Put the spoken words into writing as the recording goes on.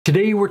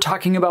Today we're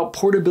talking about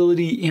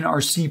portability in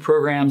our C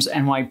programs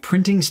and why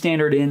printing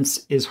standard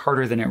ints is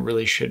harder than it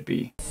really should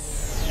be.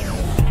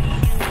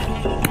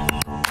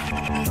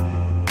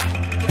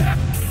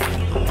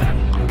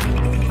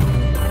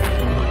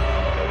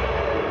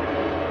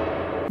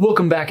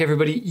 Welcome back,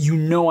 everybody. You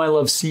know I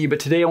love C, but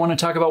today I want to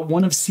talk about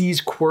one of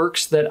C's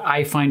quirks that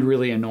I find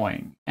really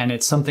annoying. And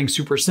it's something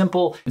super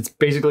simple. It's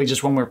basically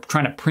just when we're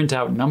trying to print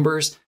out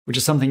numbers, which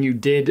is something you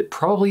did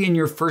probably in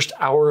your first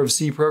hour of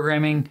C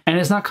programming. And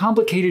it's not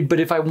complicated,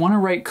 but if I want to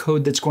write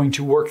code that's going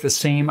to work the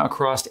same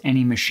across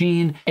any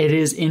machine, it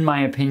is, in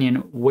my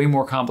opinion, way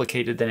more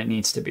complicated than it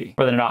needs to be,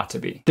 or than it ought to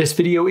be. This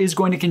video is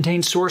going to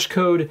contain source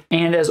code,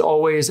 and as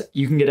always,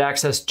 you can get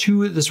access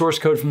to the source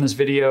code from this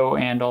video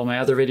and all my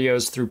other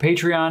videos through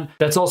Patreon.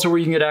 That's also where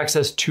you can get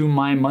access to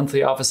my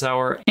monthly office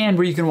hour and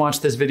where you can watch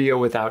this video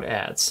without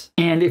ads.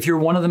 And if you're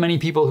one of the many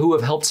people who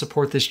have helped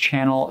support this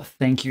channel,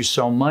 thank you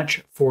so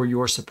much for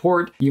your support.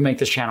 You make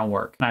this channel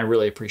work, and I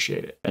really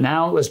appreciate it. And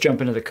now let's jump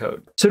into the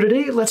code. So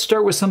today, let's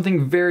start with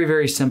something very,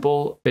 very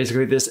simple.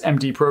 Basically this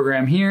empty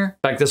program here.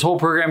 In fact, this whole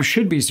program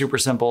should be super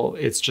simple.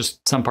 It's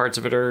just some parts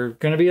of it are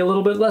going to be a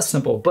little bit less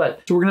simple. So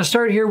we're going to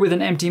start here with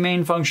an empty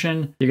main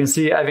function. You can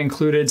see I've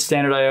included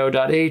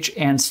stdint.h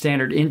and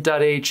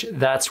stdint.h.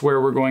 That's where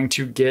we're going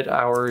to get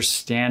our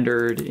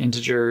standard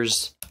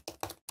integers,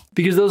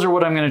 because those are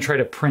what I'm going to try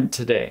to print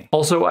today.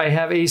 Also, I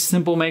have a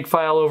simple make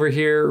file over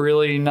here,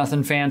 really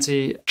nothing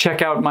fancy.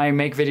 Check out my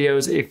make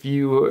videos if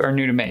you are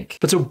new to make.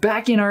 But so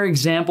back in our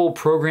example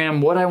program,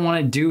 what I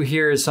want to do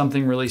here is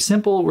something really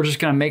simple. We're just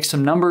going to make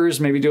some numbers,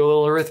 maybe do a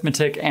little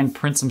arithmetic and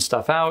print some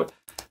stuff out.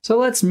 So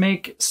let's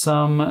make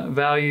some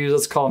values.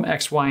 Let's call them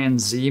X, Y,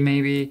 and Z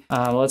maybe.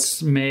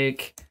 Let's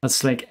make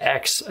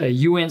X a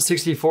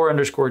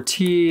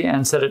uint64_t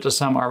and set it to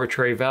some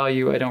arbitrary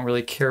value. I don't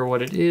really care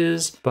what it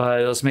is,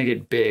 but let's make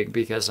it big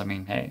because, I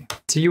mean, hey,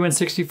 it's a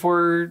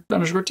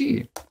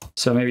uint64_t.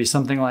 So maybe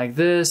something like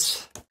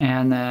this.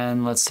 And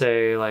then let's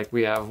say like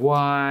we have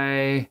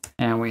Y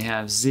and we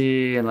have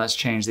Z, and let's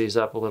change these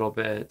up a little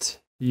bit.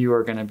 You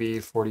are going to be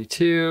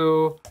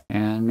 42,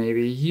 and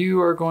maybe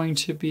you are going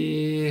to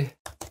be,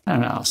 I don't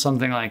know,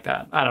 something like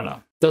that. I don't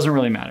know. Doesn't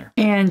really matter.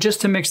 And just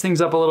to mix things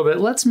up a little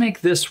bit, let's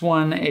make this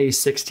one a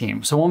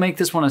 16. So we'll make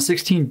this one a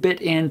 16-bit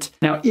int.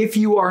 Now, if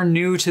you are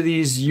new to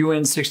these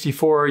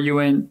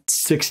uint64,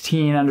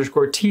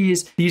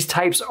 uint16_t's, these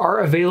types are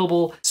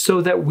available so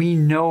that we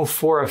know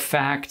for a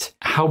fact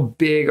how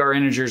big our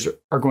integers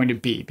are going to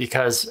be,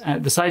 because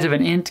the size of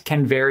an int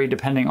can vary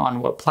depending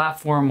on what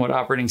platform, what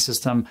operating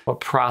system,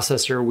 what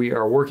processor we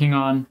are working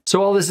on.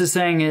 So all this is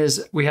saying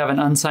is we have an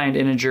unsigned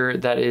integer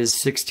that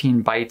is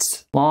 16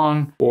 bytes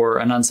long, or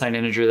an unsigned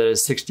integer that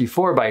is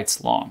 64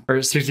 bytes long,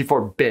 or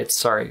 64 bits,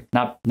 sorry,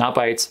 not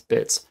bytes,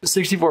 bits.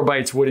 64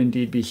 bytes would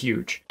indeed be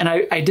huge. And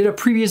I did a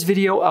previous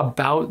video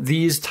about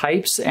these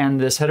types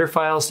and this header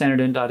file,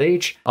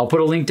 stdint.h. I'll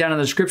put a link down in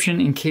the description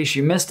in case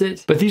you missed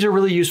it, but these are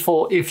really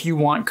useful if you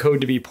want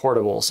code to be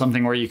portable,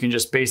 something where you can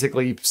just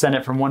basically send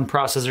it from one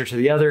processor to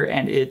the other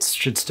and it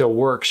should still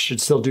work, should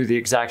still do the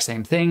exact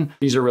same thing.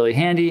 These are really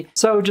handy.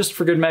 So just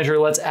for good measure,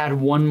 let's add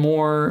one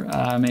more.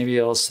 Maybe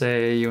I'll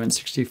say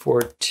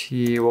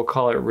uint64t, we'll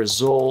call it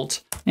result,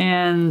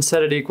 and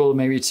set it equal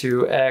maybe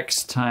to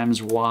X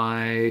times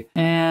Y,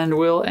 and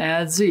we'll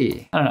add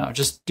Z. I don't know,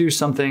 just do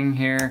something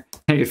here.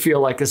 Make it feel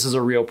like this is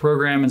a real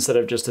program instead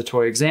of just a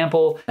toy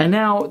example. And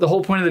now the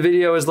whole point of the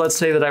video is, let's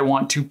say that I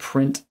want to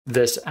print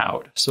this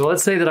out. So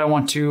let's say that I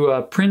want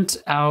to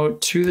print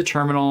out to the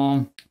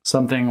terminal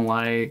something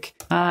like,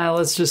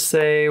 let's just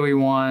say we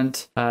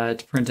want to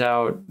print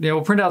out,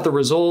 we'll print out the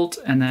result,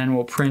 and then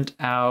we'll print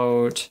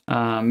out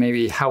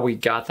maybe how we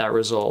got that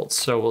result.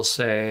 So we'll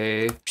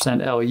say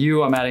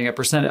 %LU, I'm adding a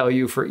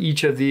 %LU for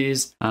each of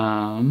these,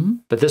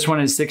 but this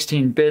one is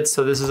 16 bits,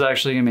 so this is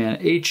actually gonna be an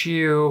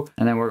HU,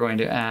 and then we're going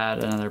to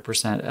add another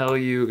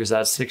 %LU because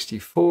that's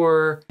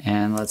 64,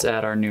 and let's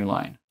add our new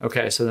line.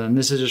 Okay, so then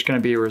this is just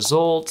gonna be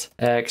result,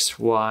 X,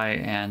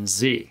 Y, and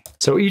Z.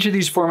 So each of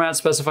these format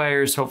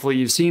specifiers, hopefully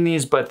you've seen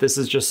these, but this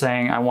is just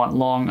saying I want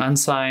long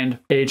unsigned.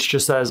 H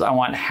just says I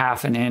want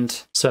half an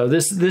int. So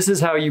this is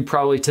how you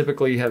probably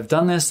typically have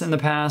done this in the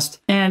past.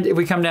 And if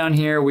we come down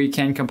here, we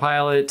can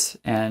compile it,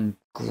 and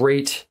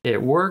great,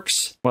 it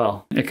works.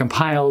 Well, it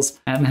compiles,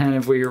 and then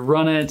if we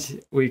run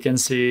it, we can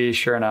see,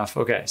 sure enough,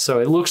 okay, so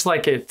it looks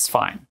like it's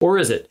fine. Or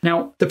is it?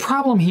 Now, the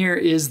problem here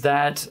is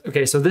that,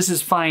 okay, so this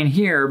is fine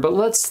here, but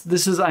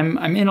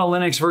I'm in a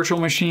Linux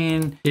virtual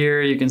machine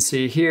here, you can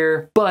see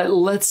here, but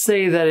let's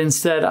say that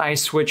instead I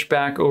switch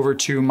back over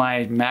to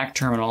my Mac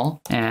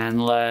terminal,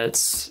 and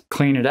let's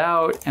clean it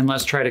out, and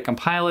let's try to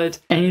compile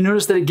it. And you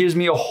notice that it gives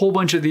me a whole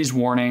bunch of these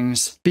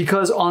warnings,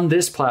 because on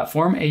this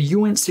platform, a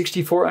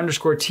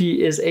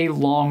uint64_t is a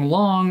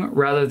long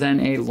rather than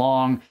a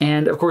long.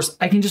 And of course,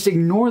 I can just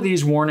ignore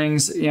these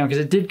warnings, because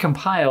it did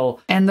compile,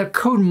 and the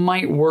code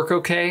might work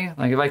okay.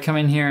 Like if I come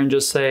in here and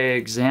just say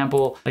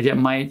example, like it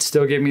might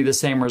still give me the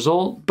same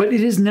result, but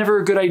it is never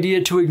a good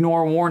idea to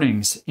ignore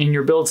warnings in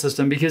your build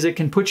system, because it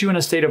can put you in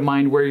a state of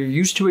mind where you're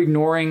used to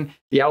ignoring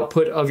the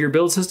output of your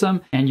build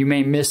system, and you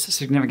may miss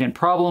significant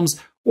problems.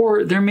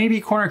 Or there may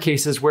be corner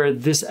cases where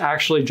this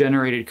actually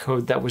generated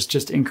code that was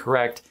just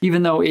incorrect,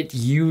 even though it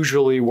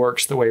usually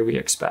works the way we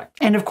expect.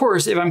 And of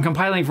course, if I'm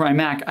compiling for my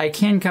Mac, I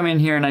can come in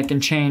here and I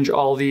can change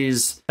all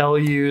these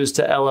LUs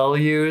to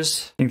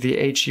LLUs. I think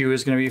the HU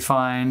is going to be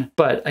fine,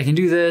 but I can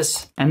do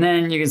this. And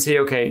then you can see,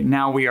 okay,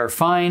 now we are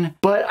fine.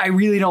 But I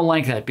really don't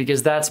like that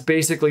because that's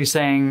basically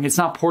saying it's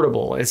not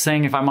portable. It's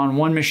saying if I'm on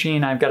one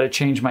machine, I've got to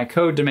change my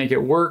code to make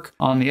it work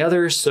on the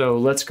other. So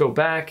let's go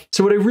back.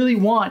 So what I really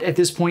want at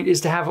this point is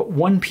to have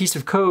one piece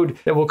of code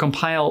that will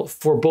compile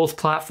for both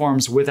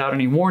platforms without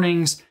any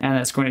warnings, and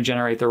that's going to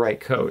generate the right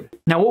code.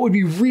 Now, what would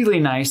be really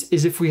nice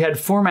is if we had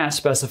format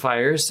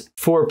specifiers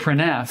for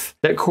printf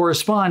that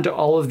correspond to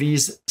all of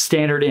these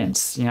standard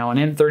ints, you know, an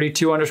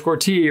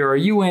int32_t or a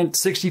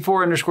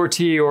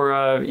uint64_t or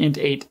a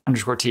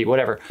int8_t,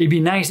 whatever. It'd be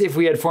nice if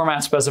we had format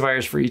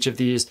specifiers for each of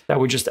these that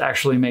would just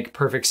actually make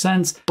perfect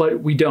sense,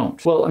 but we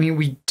don't. Well, I mean,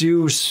 we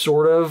do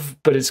sort of,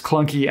 but it's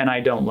clunky and I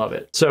don't love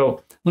it.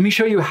 So let me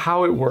show you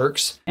how it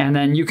works, and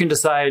then you can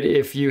decide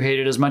if you hate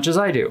it as much as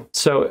I do.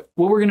 So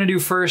what we're gonna do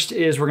first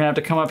is we're gonna have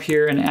to come up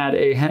here and add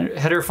a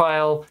header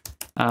file,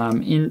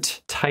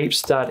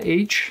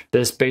 inttypes.h.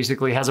 This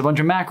basically has a bunch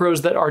of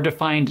macros that are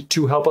defined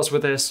to help us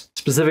with this,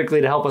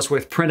 specifically to help us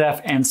with printf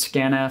and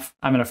scanf.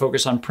 I'm gonna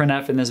focus on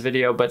printf in this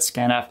video, but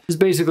scanf is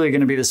basically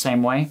gonna be the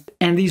same way.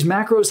 And these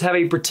macros have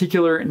a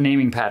particular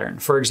naming pattern.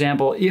 For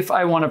example, if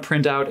I wanna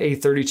print out a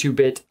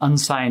 32-bit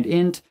unsigned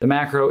int, the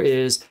macro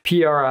is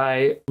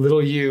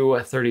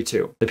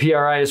PRI_u32. The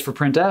PRI is for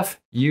printf,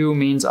 U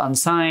means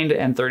unsigned,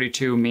 and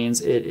 32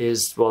 means it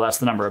is, well, that's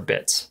the number of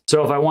bits.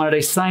 So if I wanted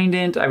a signed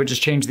int, I would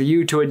just change the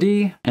U to a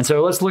D. And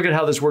so let's look at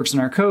how this works in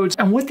our codes.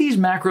 And what these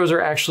macros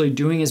are actually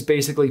doing is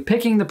basically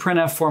picking the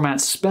printf format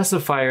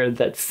specifier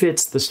that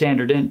fits the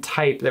standard int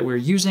type that we're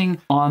using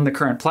on the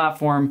current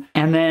platform.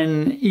 And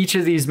then each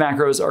of these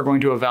macros are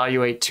going to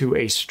evaluate to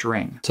a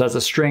string. So that's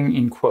a string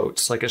in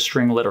quotes, like a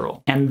string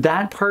literal. And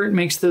that part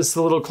makes this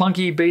a little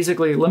clunky.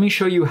 Basically, let me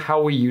show you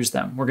how we use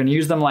them. We're going to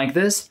use them like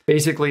this.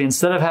 Basically,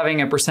 instead of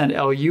having a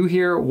 %lu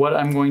here, what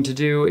I'm going to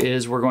do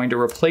is we're going to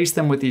replace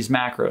them with these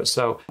macros.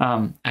 So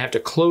I have to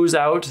close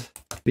out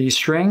the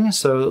string.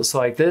 So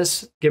like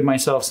this, give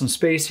myself some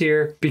space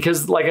here,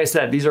 because like I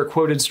said, these are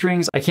quoted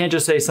strings. I can't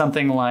just say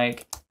something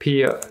like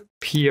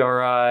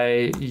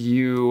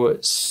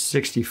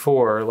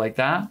PRIU64 like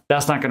that.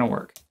 That's not going to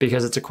work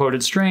because it's a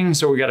quoted string.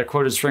 So we got a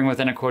quoted string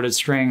within a quoted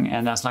string,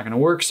 and that's not going to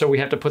work. So we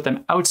have to put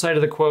them outside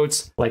of the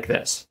quotes like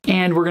this.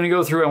 And we're going to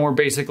go through and we're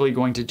basically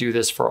going to do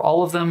this for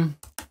all of them.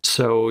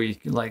 So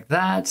like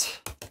that,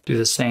 do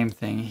the same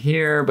thing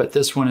here, but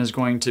this one is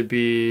going to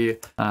be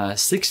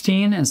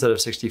 16 instead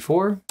of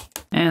 64.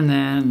 And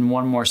then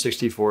one more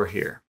 64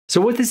 here. So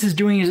what this is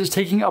doing is it's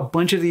taking a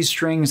bunch of these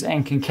strings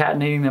and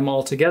concatenating them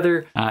all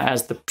together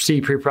as the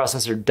C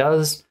preprocessor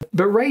does.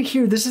 But right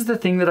here, this is the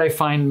thing that I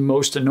find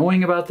most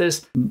annoying about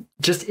this,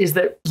 just is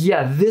that,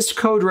 yeah, this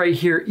code right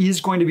here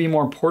is going to be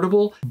more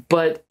portable,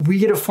 but we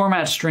get a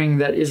format string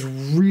that is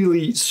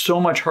really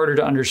so much harder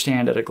to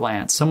understand at a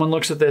glance. Someone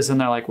looks at this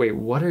and they're like, wait,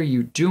 what are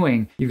you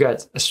doing? You've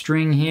got a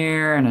string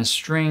here and a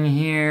string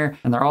here,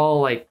 and they're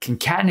all like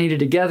concatenated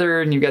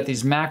together, and you've got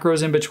these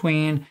macros in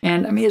between.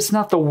 And I mean, it's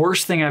not the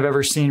worst thing I've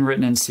ever seen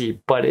written in C,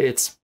 but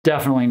it's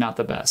definitely not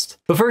the best.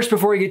 But first,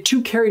 before I get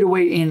too carried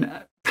away in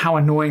how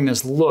annoying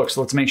this looks,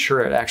 let's make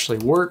sure it actually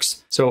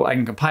works. So I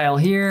can compile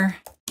here,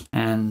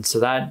 and so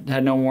that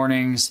had no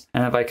warnings.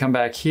 And if I come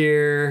back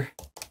here,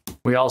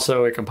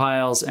 it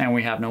compiles and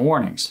we have no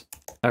warnings.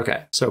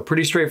 Okay, so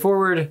pretty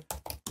straightforward.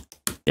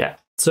 Yeah.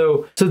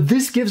 So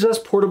this gives us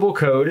portable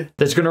code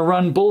that's going to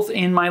run both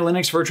in my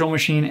Linux virtual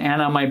machine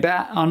and on my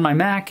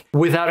Mac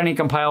without any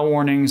compile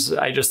warnings.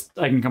 I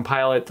can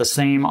compile it the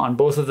same on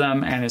both of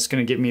them, and it's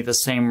going to give me the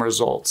same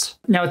results.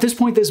 Now at this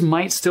point, this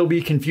might still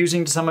be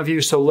confusing to some of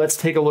you, so let's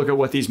take a look at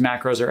what these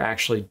macros are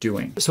actually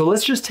doing. So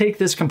let's just take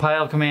this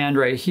compile command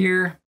right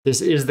here. This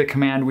is the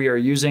command we are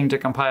using to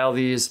compile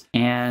these.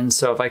 And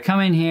so if I come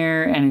in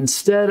here and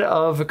instead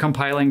of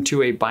compiling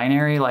to a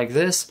binary like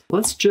this,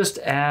 let's just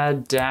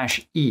add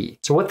 -e.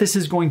 So what this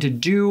is going to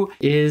do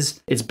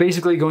is it's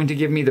basically going to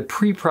give me the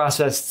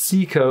pre-processed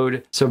C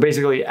code. So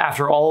basically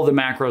after all the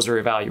macros are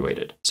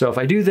evaluated. So if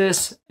I do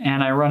this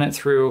and I run it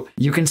through,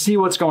 you can see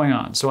what's going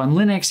on. So on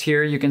Linux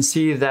here, you can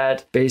see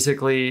that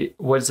basically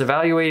what it's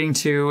evaluating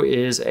to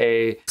is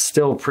a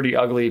still pretty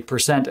ugly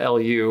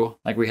 %lu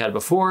like we had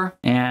before.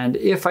 And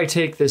if I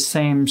take this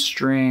same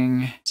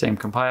string, same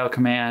compile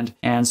command,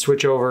 and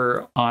switch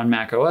over on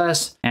Mac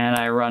OS and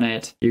I run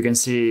it, you can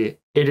see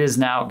it is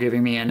now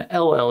giving me an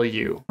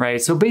LLU,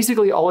 right? So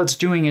basically all it's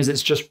doing is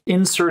it's just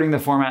inserting the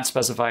format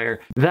specifier.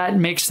 That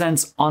makes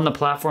sense on the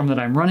platform that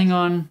I'm running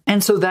on.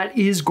 And so that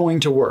is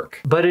going to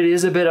work, but it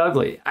is a bit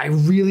ugly. I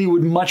really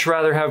would much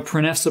rather have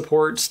printf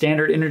support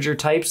standard integer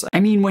types. I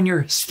mean, when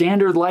your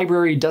standard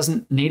library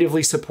doesn't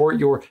natively support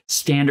your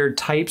standard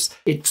types,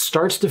 it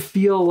starts to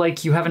feel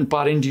like you haven't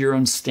bought into your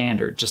own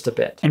standard just a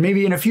bit. And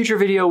maybe in a future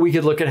video, we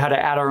could look at how to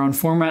add our own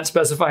format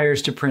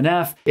specifiers to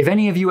printf. If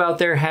any of you out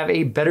there have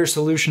a better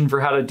solution for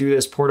how to do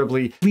this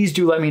portably, please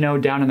do let me know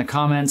down in the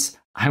comments.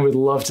 I would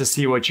love to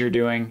see what you're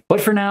doing.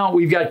 But for now,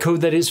 we've got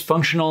code that is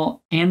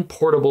functional and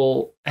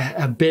portable,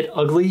 a bit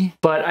ugly,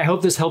 but I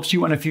hope this helps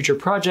you on a future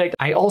project.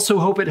 I also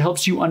hope it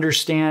helps you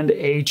understand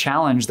a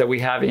challenge that we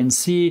have in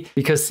C,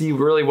 because C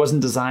really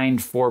wasn't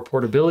designed for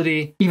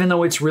portability, even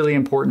though it's really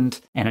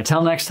important. And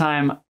until next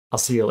time, I'll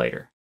see you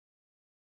later.